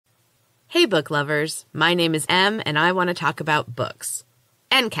Hey book lovers, my name is Em and I want to talk about books.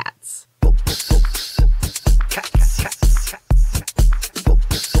 And cats.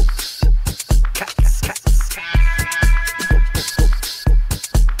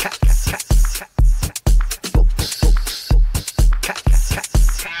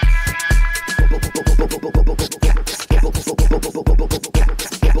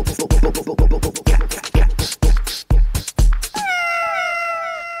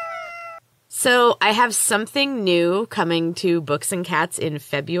 So I have something new coming to Books and Cats in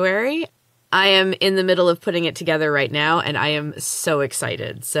February. I am in the middle of putting it together right now, and I am so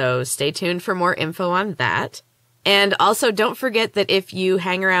excited. So stay tuned for more info on that. And also don't forget that if you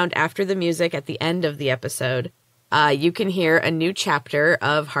hang around after the music at the end of the episode, you can hear a new chapter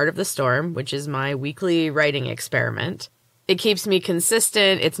of Heart of the Storm, which is my weekly writing experiment. It keeps me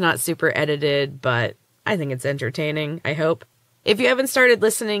consistent. It's not super edited, but I think it's entertaining, I hope. If you haven't started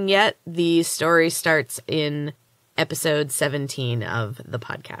listening yet, the story starts in episode 17 of the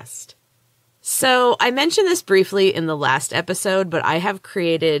podcast. So I mentioned this briefly in the last episode, but I have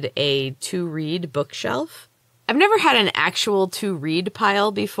created a to-read bookshelf. I've never had an actual to-read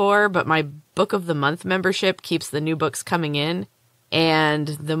pile before, but my Book of the Month membership keeps the new books coming in. And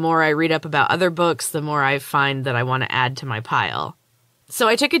the more I read up about other books, the more I find that I want to add to my pile. So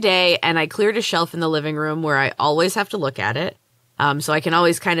I took a day and I cleared a shelf in the living room where I always have to look at it. So I can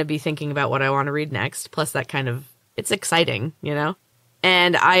always kind of be thinking about what I want to read next. Plus it's exciting, you know?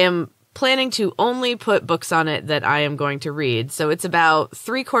 And I am planning to only put books on it that I am going to read. So it's about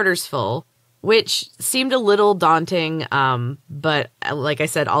 3/4 full, which seemed a little daunting, but like I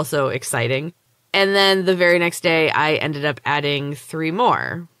said, also exciting. And then the very next day, I ended up adding 3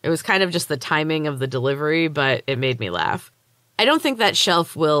 more. It was kind of just the timing of the delivery, but it made me laugh. I don't think that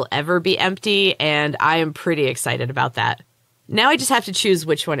shelf will ever be empty, and I am pretty excited about that. Now I just have to choose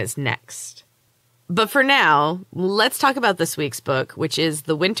which one is next. But for now, let's talk about this week's book, which is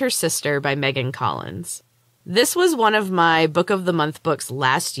The Winter Sister by Megan Collins. This was one of my Book of the Month books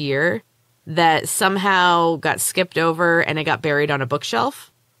last year that somehow got skipped over and it got buried on a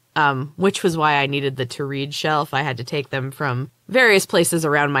bookshelf, which was why I needed the to-read shelf. I had to take them from various places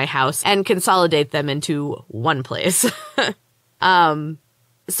around my house and consolidate them into one place.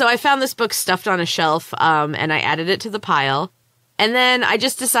 So I found this book stuffed on a shelf, and I added it to the pile. And then I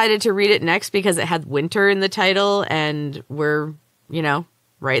just decided to read it next because it had winter in the title, and we're,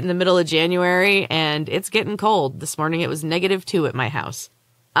 right in the middle of January, and it's getting cold. This morning it was -2 at my house.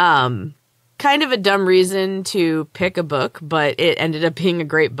 Kind of a dumb reason to pick a book, but it ended up being a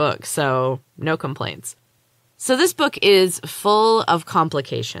great book, so no complaints. So this book is full of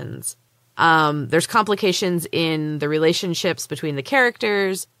complications. There's complications in the relationships between the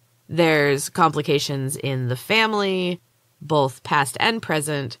characters. There's complications in the family, both past and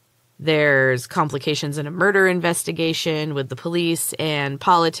present. There's complications in a murder investigation with the police and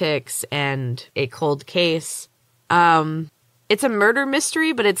politics and a cold case. It's a murder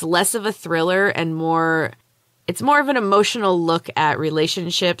mystery, but it's less of a thriller and it's more of an emotional look at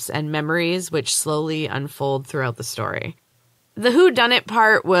relationships and memories, which slowly unfold throughout the story. The whodunit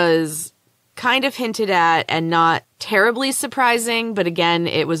part was kind of hinted at and not terribly surprising, but again,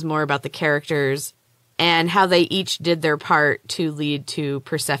 it was more about the characters and how they each did their part to lead to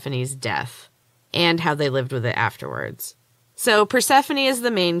Persephone's death and how they lived with it afterwards. So Persephone is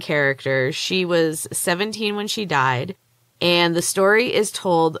the main character. She was 17 when she died, and the story is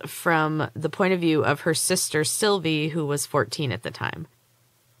told from the point of view of her sister Sylvie, who was 14 at the time.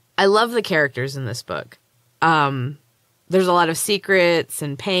 I love the characters in this book. There's a lot of secrets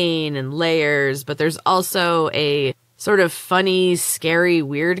and pain and layers, but there's also a sort of funny, scary,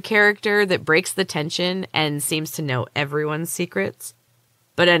 weird character that breaks the tension and seems to know everyone's secrets.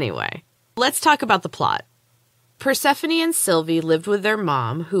 But anyway, let's talk about the plot. Persephone and Sylvie lived with their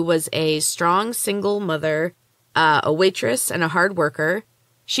mom, who was a strong single mother, a waitress, and a hard worker.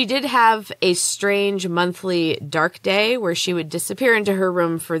 She did have a strange monthly dark day where she would disappear into her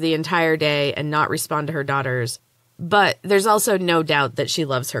room for the entire day and not respond to her daughters. But there's also no doubt that she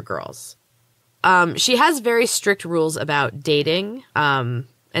loves her girls. She has very strict rules about dating, and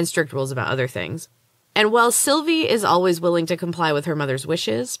strict rules about other things. And while Sylvie is always willing to comply with her mother's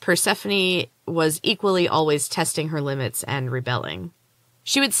wishes, Persephone was equally always testing her limits and rebelling.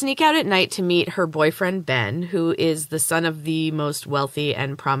 She would sneak out at night to meet her boyfriend Ben, who is the son of the most wealthy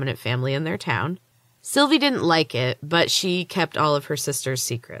and prominent family in their town. Sylvie didn't like it, but she kept all of her sister's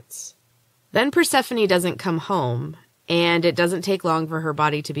secrets. Then Persephone doesn't come home, and it doesn't take long for her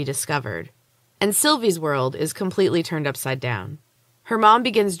body to be discovered. And Sylvie's world is completely turned upside down. Her mom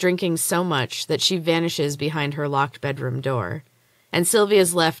begins drinking so much that she vanishes behind her locked bedroom door. and Sylvia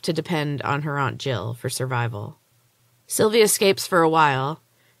is left to depend on her Aunt Jill for survival. Sylvia escapes for a while.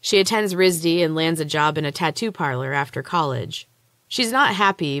 She attends RISD and lands a job in a tattoo parlor after college. She's not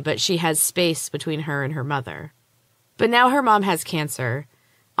happy, but she has space between her and her mother. But now her mom has cancer.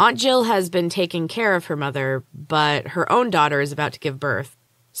 Aunt Jill has been taking care of her mother, but her own daughter is about to give birth,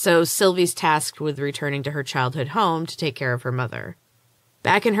 so Sylvie's tasked with returning to her childhood home to take care of her mother.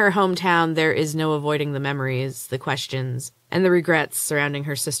 Back in her hometown, there is no avoiding the memories, the questions, and the regrets surrounding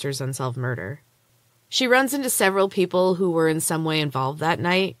her sister's unsolved murder. She runs into several people who were in some way involved that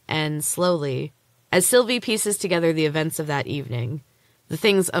night, and slowly, as Sylvie pieces together the events of that evening, the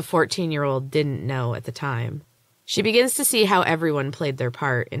things a 14-year-old didn't know at the time, she begins to see how everyone played their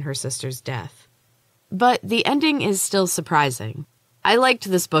part in her sister's death. But the ending is still surprising. I liked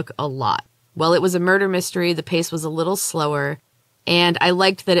this book a lot. While it was a murder mystery, the pace was a little slower, and I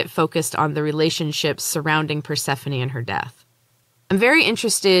liked that it focused on the relationships surrounding Persephone and her death. I'm very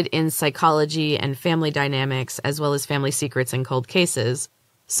interested in psychology and family dynamics, as well as family secrets and cold cases,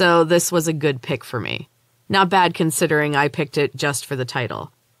 so this was a good pick for me. Not bad considering I picked it just for the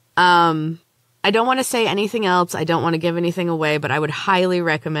title. I don't want to say anything else, I don't want to give anything away, but I would highly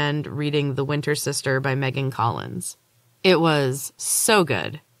recommend reading The Winter Sister by Megan Collins. It was so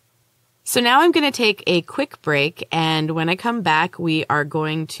good. So now I'm going to take a quick break, and when I come back, we are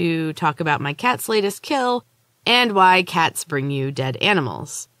going to talk about my cat's latest kill and why cats bring you dead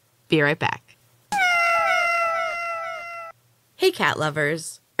animals. Be right back. Hey cat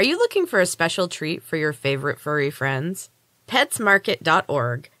lovers, are you looking for a special treat for your favorite furry friends?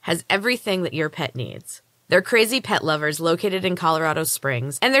 PetsMarket.org has everything that your pet needs. They're crazy pet lovers located in Colorado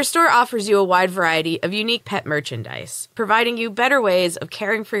Springs, and their store offers you a wide variety of unique pet merchandise, providing you better ways of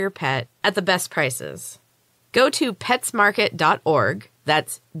caring for your pet at the best prices. Go to PetsMarket.org,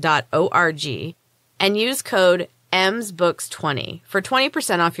 that's .org, and use code EMSBooks20 for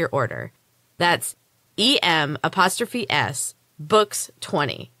 20% off your order. That's EM''S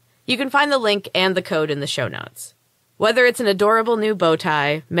Books20. You can find the link and the code in the show notes. Whether it's an adorable new bow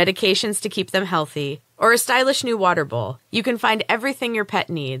tie, medications to keep them healthy, or a stylish new water bowl, you can find everything your pet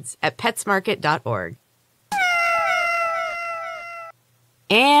needs at PetsMarket.org.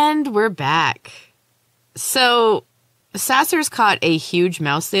 And we're back. So, Sassers caught a huge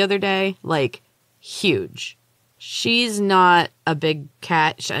mouse the other day. Like, huge. She's not a big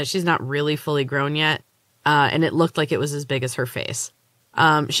cat. She's not really fully grown yet. And it looked like it was as big as her face.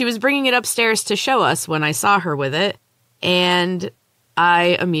 She was bringing it upstairs to show us when I saw her with it, and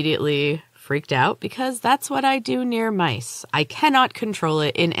I immediately freaked out because that's what I do near mice. I cannot control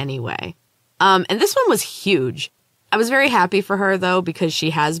it in any way. And this one was huge. I was very happy for her, though, because she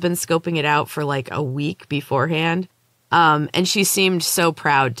has been scoping it out for like a week beforehand, and she seemed so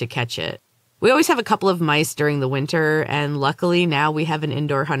proud to catch it. We always have a couple of mice during the winter, and luckily now we have an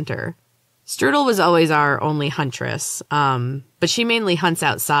indoor hunter. Strudel was always our only huntress, but she mainly hunts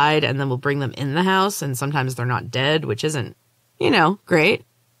outside and then we'll bring them in the house, and sometimes they're not dead, which isn't, great,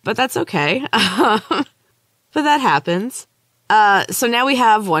 but that's okay. But that happens. So now we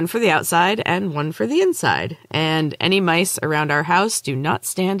have one for the outside and one for the inside, and any mice around our house do not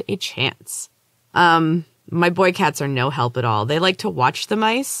stand a chance. My boy cats are no help at all. They like to watch the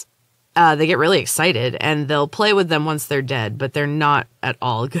mice. They get really excited, and they'll play with them once they're dead, but they're not at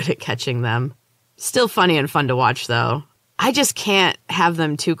all good at catching them. Still funny and fun to watch, though. I just can't have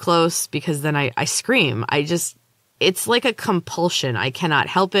them too close, because then I scream. It's like a compulsion. I cannot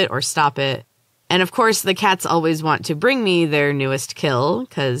help it or stop it. And of course, the cats always want to bring me their newest kill,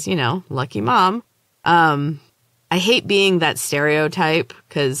 because, lucky mom. I hate being that stereotype,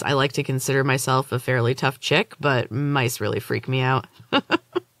 because I like to consider myself a fairly tough chick, but mice really freak me out.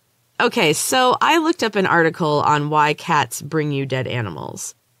 Okay, so I looked up an article on why cats bring you dead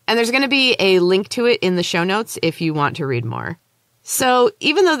animals. And there's going to be a link to it in the show notes if you want to read more. So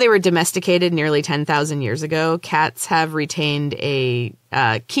even though they were domesticated nearly 10,000 years ago, cats have retained a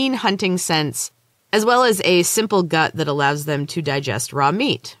keen hunting sense, as well as a simple gut that allows them to digest raw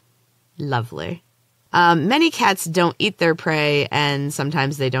meat. Lovely. Many cats don't eat their prey, and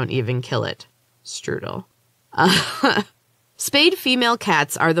sometimes they don't even kill it. Strudel. Spayed female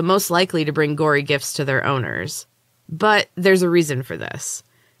cats are the most likely to bring gory gifts to their owners. But there's a reason for this.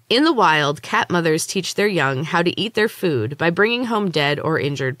 In the wild, cat mothers teach their young how to eat their food by bringing home dead or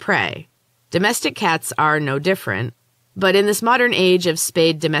injured prey. Domestic cats are no different. But in this modern age of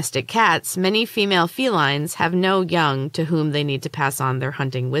spayed domestic cats, many female felines have no young to whom they need to pass on their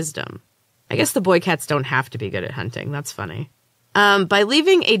hunting wisdom. I guess the boy cats don't have to be good at hunting. That's funny. By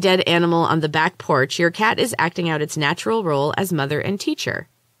leaving a dead animal on the back porch, your cat is acting out its natural role as mother and teacher.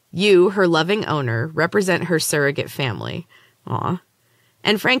 You, her loving owner, represent her surrogate family. Aw.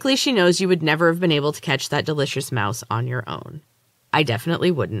 And frankly, she knows you would never have been able to catch that delicious mouse on your own. I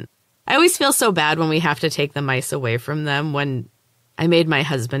definitely wouldn't. I always feel so bad when we have to take the mice away from them. When I made my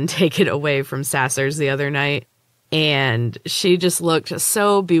husband take it away from Sassers the other night, and she just looked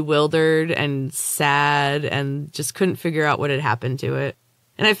so bewildered and sad and just couldn't figure out what had happened to it.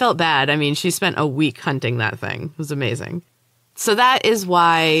 And I felt bad. I mean, she spent a week hunting that thing. It was amazing. So that is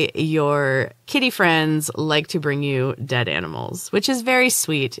why your kitty friends like to bring you dead animals, which is very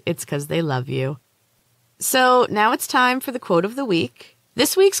sweet. It's because they love you. So now it's time for the quote of the week.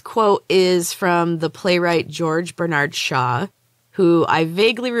 This week's quote is from the playwright George Bernard Shaw, who I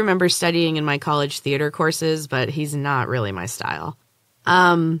vaguely remember studying in my college theater courses, but he's not really my style.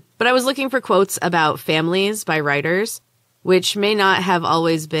 But I was looking for quotes about families by writers, which may not have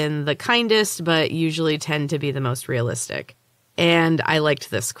always been the kindest, but usually tend to be the most realistic. And I liked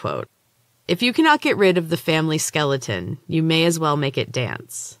this quote. If you cannot get rid of the family skeleton, you may as well make it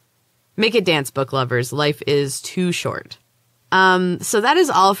dance. Make it dance, book lovers. Life is too short. So that is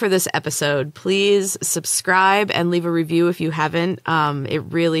all for this episode. Please subscribe and leave a review if you haven't. It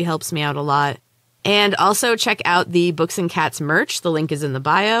really helps me out a lot. And also check out the Books and Cats merch. The link is in the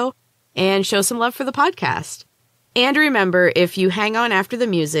bio. And show some love for the podcast. And remember, if you hang on after the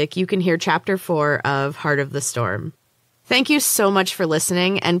music, you can hear Chapter 4 of Heart of the Storm. Thank you so much for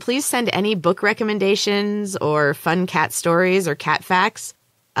listening, and please send any book recommendations or fun cat stories or cat facts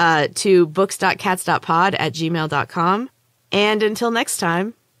to books.cats.pod@gmail.com. And until next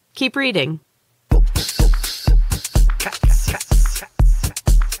time, keep reading.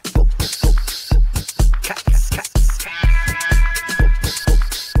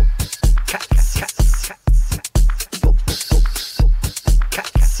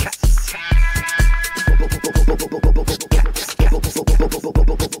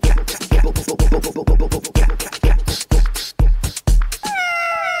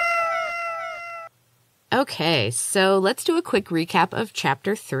 Okay, so let's do a quick recap of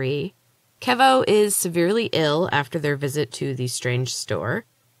Chapter 3. Kevo is severely ill after their visit to the strange store,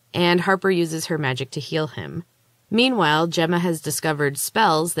 and Harper uses her magic to heal him. Meanwhile, Gemma has discovered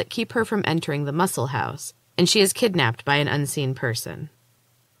spells that keep her from entering the Muscle House, and she is kidnapped by an unseen person.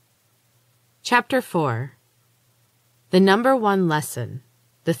 Chapter 4. The number one lesson,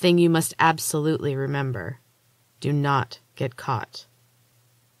 the thing you must absolutely remember. Do not get caught.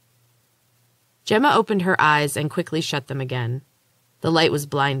 Gemma opened her eyes and quickly shut them again. The light was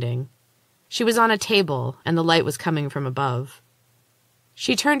blinding. She was on a table, and the light was coming from above.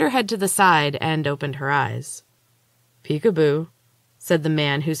 She turned her head to the side and opened her eyes. "Peekaboo," said the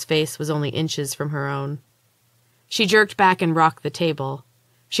man whose face was only inches from her own. She jerked back and rocked the table.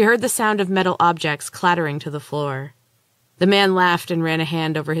 She heard the sound of metal objects clattering to the floor. The man laughed and ran a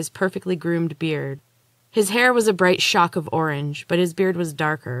hand over his perfectly groomed beard. His hair was a bright shock of orange, but his beard was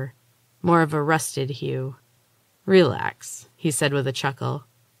darker, more of a rusted hue. "Relax," he said with a chuckle.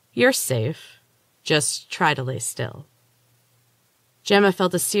 "You're safe. Just try to lay still." Gemma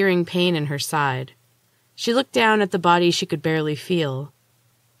felt a searing pain in her side. She looked down at the body she could barely feel.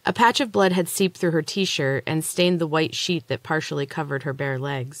 A patch of blood had seeped through her t-shirt and stained the white sheet that partially covered her bare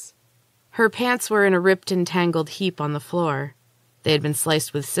legs. Her pants were in a ripped and tangled heap on the floor. They had been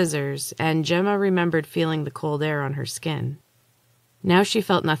sliced with scissors, and Gemma remembered feeling the cold air on her skin. Now she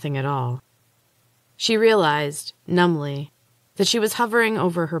felt nothing at all. She realized, numbly, that she was hovering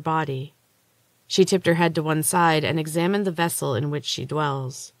over her body. She tipped her head to one side and examined the vessel in which she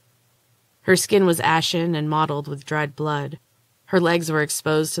dwells. Her skin was ashen and mottled with dried blood. Her legs were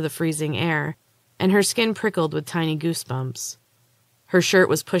exposed to the freezing air, and her skin prickled with tiny goosebumps. Her shirt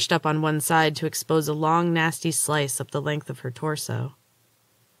was pushed up on one side to expose a long, nasty slice up the length of her torso.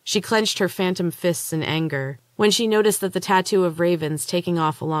 She clenched her phantom fists in anger when she noticed that the tattoo of ravens taking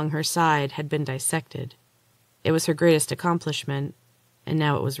off along her side had been dissected. It was her greatest accomplishment, and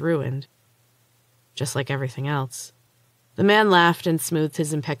now it was ruined. Just like everything else. The man laughed and smoothed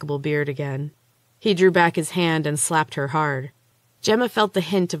his impeccable beard again. He drew back his hand and slapped her hard. Gemma felt the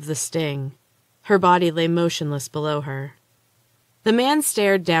hint of the sting. Her body lay motionless below her. The man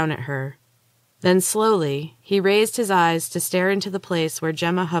stared down at her. Then slowly, he raised his eyes to stare into the place where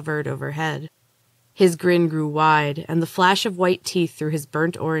Gemma hovered overhead. His grin grew wide, and the flash of white teeth through his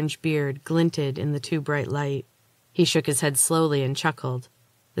burnt orange beard glinted in the too bright light. He shook his head slowly and chuckled.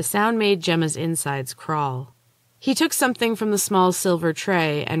 The sound made Gemma's insides crawl. He took something from the small silver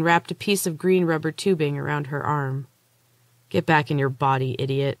tray and wrapped a piece of green rubber tubing around her arm. "Get back in your body,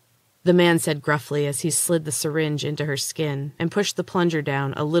 idiot," the man said gruffly as he slid the syringe into her skin and pushed the plunger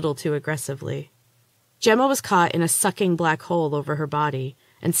down a little too aggressively. Gemma was caught in a sucking black hole over her body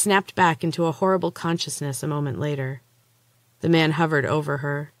and snapped back into a horrible consciousness a moment later. The man hovered over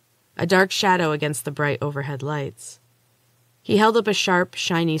her, a dark shadow against the bright overhead lights. He held up a sharp,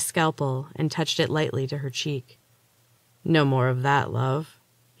 shiny scalpel and touched it lightly to her cheek. "No more of that, love,"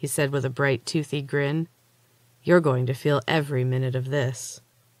 he said with a bright, toothy grin. "You're going to feel every minute of this."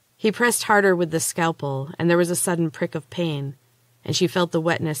 He pressed harder with the scalpel, and there was a sudden prick of pain, and she felt the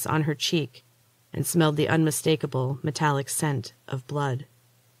wetness on her cheek and smelled the unmistakable, metallic scent of blood.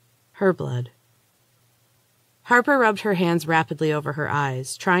 Her blood. Harper rubbed her hands rapidly over her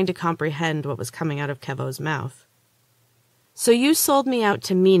eyes, trying to comprehend what was coming out of Kevo's mouth. "So you sold me out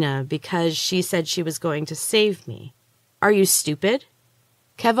to Mina because she said she was going to save me. Are you stupid?"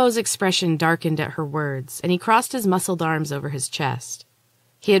 Kevo's expression darkened at her words, and he crossed his muscled arms over his chest.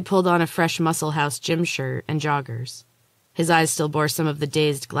 He had pulled on a fresh Muscle House gym shirt and joggers. His eyes still bore some of the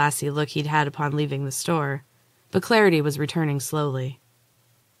dazed, glassy look he'd had upon leaving the store, but clarity was returning slowly.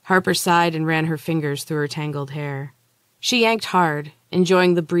 Harper sighed and ran her fingers through her tangled hair. She yanked hard,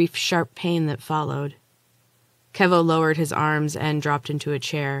 enjoying the brief, sharp pain that followed. Kevo lowered his arms and dropped into a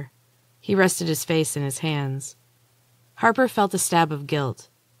chair. He rested his face in his hands. Harper felt a stab of guilt.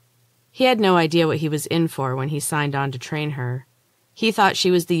 He had no idea what he was in for when he signed on to train her. He thought she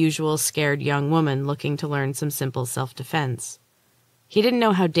was the usual scared young woman looking to learn some simple self-defense. He didn't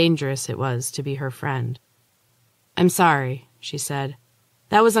know how dangerous it was to be her friend. "I'm sorry," she said.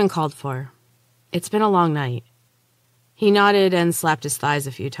 "That was uncalled for. It's been a long night." He nodded and slapped his thighs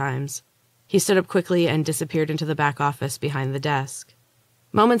a few times. He stood up quickly and disappeared into the back office behind the desk.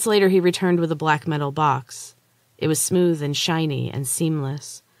 Moments later, he returned with a black metal box. It was smooth and shiny and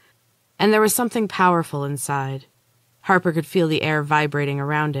seamless, and there was something powerful inside. Harper could feel the air vibrating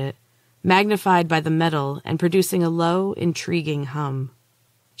around it, magnified by the metal and producing a low, intriguing hum.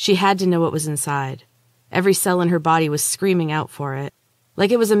 She had to know what was inside. Every cell in her body was screaming out for it,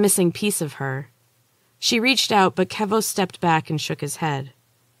 like it was a missing piece of her. She reached out, but Kevo stepped back and shook his head.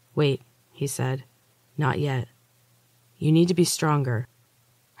 "Wait," he said. "Not yet. You need to be stronger."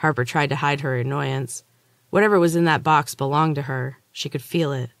 Harper tried to hide her annoyance. Whatever was in that box belonged to her. She could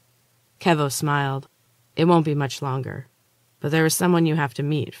feel it. Kevo smiled. "It won't be much longer, but there is someone you have to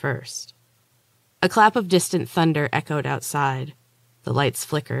meet first." A clap of distant thunder echoed outside. The lights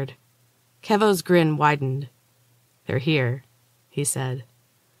flickered. Kevo's grin widened. "They're here," he said.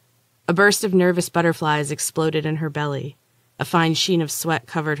 A burst of nervous butterflies exploded in her belly. A fine sheen of sweat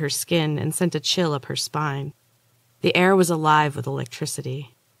covered her skin and sent a chill up her spine. The air was alive with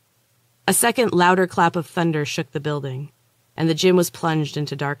electricity. A second, louder clap of thunder shook the building, and the gym was plunged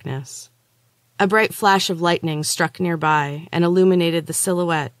into darkness. A bright flash of lightning struck nearby and illuminated the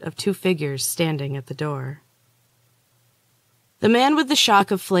silhouette of two figures standing at the door. The man with the shock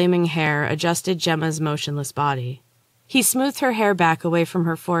of flaming hair adjusted Gemma's motionless body. He smoothed her hair back away from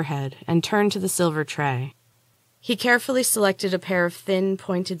her forehead and turned to the silver tray. He carefully selected a pair of thin,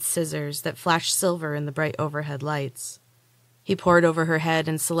 pointed scissors that flashed silver in the bright overhead lights. He poured over her head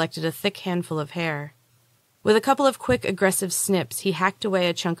and selected a thick handful of hair. With a couple of quick, aggressive snips, he hacked away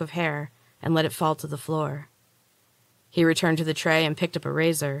a chunk of hair and let it fall to the floor. He returned to the tray and picked up a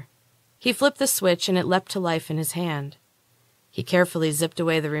razor. He flipped the switch and it leapt to life in his hand. He carefully zipped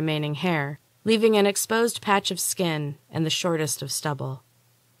away the remaining hair, leaving an exposed patch of skin and the shortest of stubble.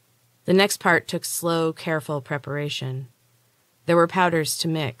 The next part took slow, careful preparation. There were powders to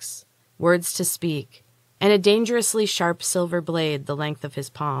mix, words to speak, and a dangerously sharp silver blade the length of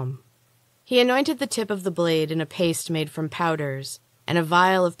his palm. He anointed the tip of the blade in a paste made from powders and a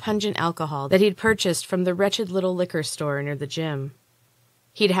vial of pungent alcohol that he'd purchased from the wretched little liquor store near the gym.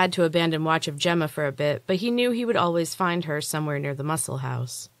 He'd had to abandon watch of Gemma for a bit, but he knew he would always find her somewhere near the Muscle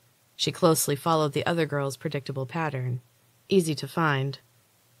House. She closely followed the other girl's predictable pattern. Easy to find.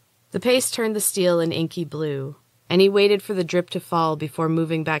 The paste turned the steel an inky blue, and he waited for the drip to fall before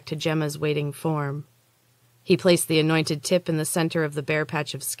moving back to Gemma's waiting form. He placed the anointed tip in the center of the bare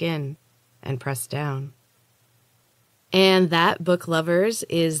patch of skin and pressed down. And that, book lovers,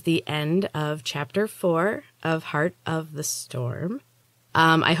 is the end of Chapter 4 of Heart of the Storm.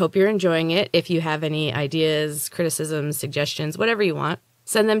 I hope you're enjoying it. If you have any ideas, criticisms, suggestions, whatever you want,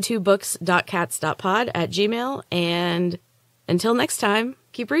 send them to books.cats.pod@gmail.com. And until next time,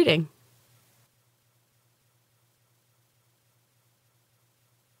 keep reading.